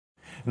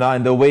Now,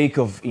 in the wake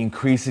of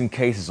increasing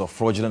cases of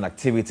fraudulent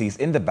activities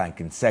in the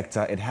banking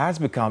sector, it has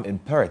become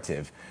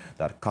imperative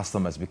that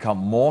customers become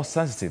more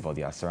sensitive of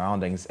their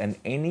surroundings and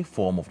any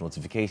form of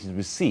notifications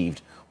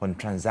received when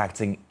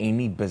transacting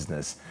any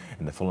business.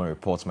 In the following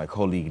report, my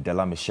colleague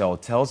Dela Michel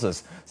tells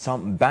us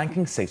some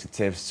banking safety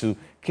tips to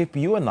keep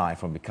you and I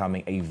from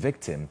becoming a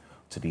victim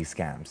to these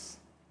scams.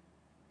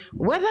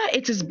 Whether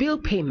it is bill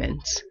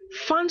payments,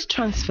 fund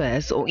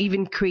transfers, or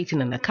even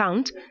creating an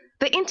account,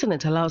 the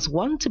internet allows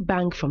one to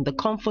bank from the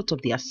comfort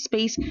of their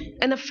space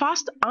in a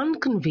fast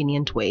and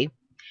convenient way.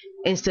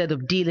 Instead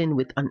of dealing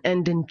with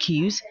unending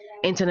queues,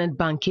 internet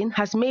banking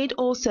has made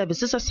all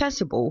services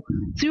accessible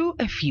through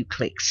a few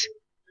clicks.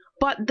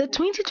 But the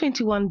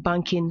 2021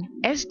 Banking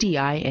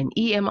SDI and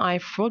EMI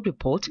Fraud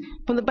Report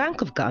from the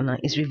Bank of Ghana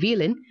is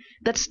revealing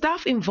that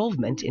staff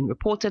involvement in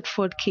reported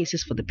fraud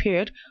cases for the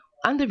period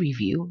under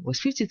review was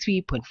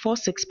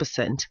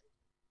 53.46%.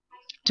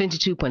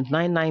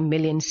 22.99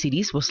 million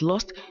cedis was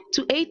lost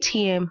to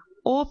ATM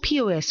or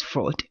POS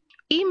fraud.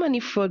 E-money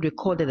fraud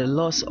recorded a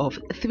loss of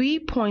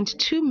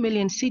 3.2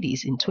 million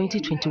cedis in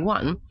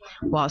 2021,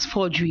 whilst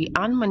forgery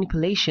and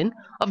manipulation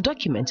of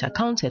documents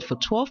accounted for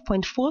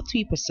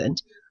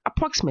 12.43%,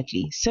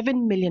 approximately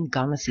 7 million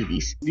Ghana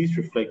cedis. This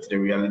reflects the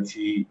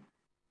reality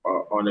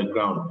on the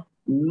ground.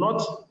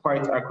 Not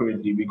quite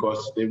accurately,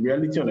 because the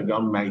reality on the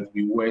ground might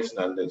be worse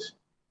than this,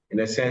 in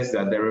the sense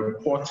that the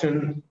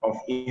reporting of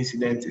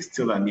incidents is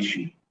still an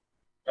issue.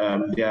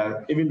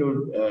 Even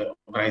though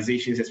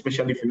organizations,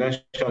 especially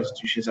financial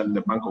institutions and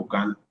the Bank of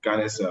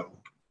Ghana's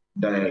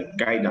the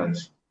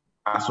guidance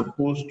are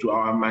supposed to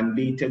our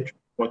mandated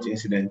report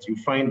incidents, you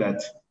find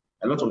that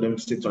a lot of them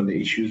sit on the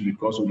issues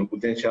because of the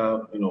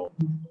potential,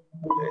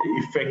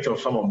 effect of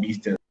some of these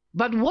things.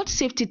 But what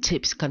safety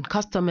tips can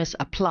customers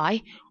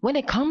apply when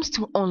it comes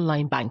to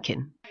online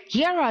banking?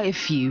 Here are a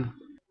few.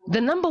 The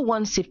number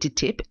one safety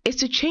tip is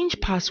to change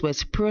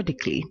passwords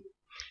periodically.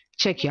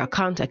 Check your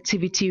account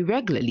activity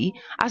regularly,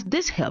 as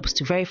this helps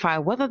to verify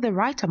whether the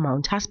right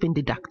amount has been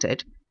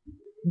deducted.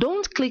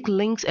 Don't click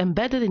links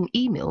embedded in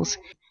emails.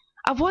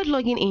 Avoid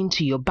logging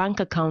into your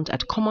bank account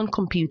at common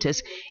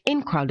computers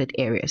in crowded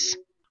areas.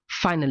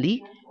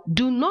 Finally,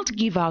 do not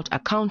give out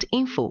account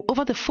info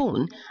over the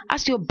phone,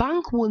 as your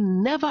bank will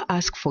never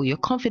ask for your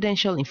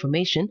confidential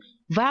information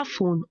via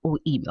phone or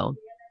email.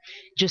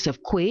 Joseph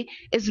Kwe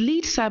is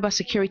lead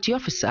cybersecurity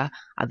officer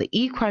at the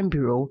E-Crime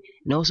Bureau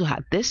and also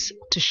had this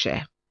to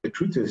share. The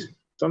truth is,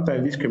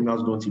 sometimes these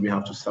criminals don't even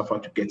have to suffer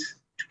to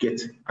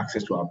get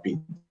access to our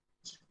pins.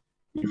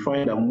 You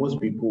find that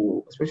most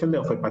people, especially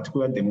of a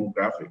particular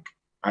demographic,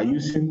 are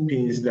using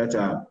pins that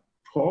are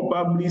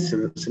probably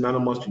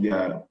synonymous to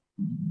their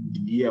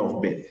year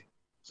of birth.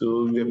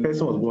 So if the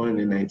person was born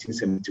in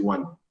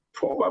 1971,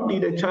 probably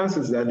the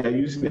chances that they're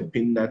using a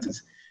pin that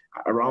is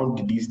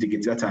around these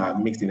tickets that are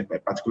mixed in a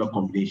particular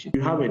combination.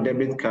 You have a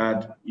debit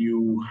card,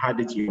 you had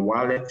it in your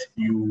wallet,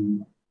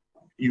 you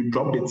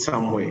dropped it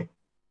somewhere.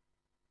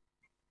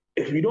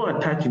 If we don't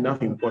attach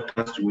enough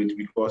importance to it,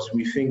 because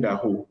we think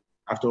that,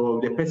 after all,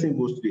 the person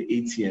goes to the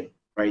ATM,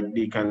 right?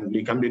 They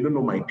don't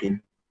know my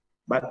PIN.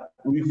 But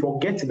we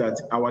forget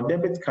that our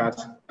debit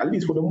cards, at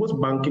least for the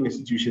most banking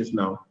institutions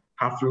now,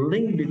 have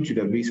linked it to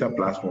the Visa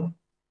platform.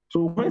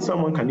 So when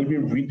someone can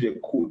even read the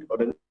code or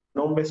the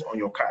numbers on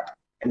your card,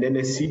 and then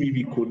the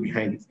CVV code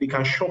behind it, they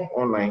can shop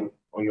online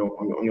on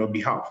your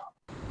behalf.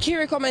 Key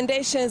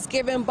recommendations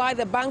given by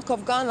the Bank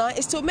of Ghana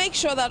is to make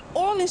sure that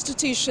all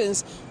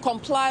institutions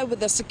comply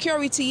with the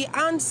Security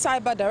and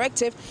Cyber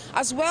Directive,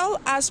 as well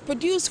as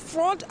produce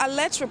fraud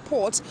alert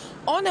reports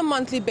on a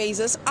monthly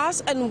basis as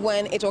and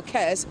when it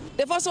occurs.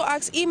 They've also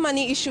asked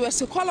e-money issuers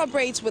to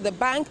collaborate with the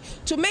bank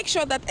to make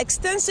sure that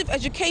extensive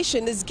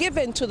education is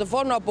given to the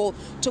vulnerable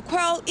to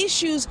quell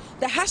issues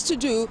that has to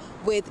do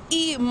with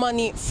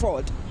e-money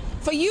fraud.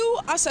 For you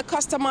as a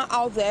customer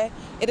out there,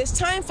 it is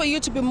time for you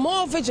to be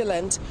more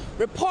vigilant.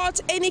 Report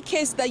any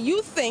case that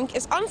you think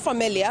is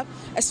unfamiliar,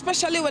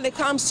 especially when it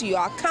comes to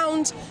your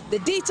account, the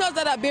details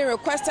that are being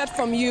requested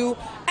from you,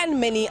 and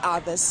many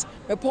others.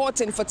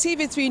 Reporting for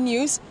TV3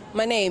 News,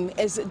 my name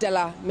is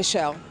Dela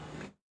Michel.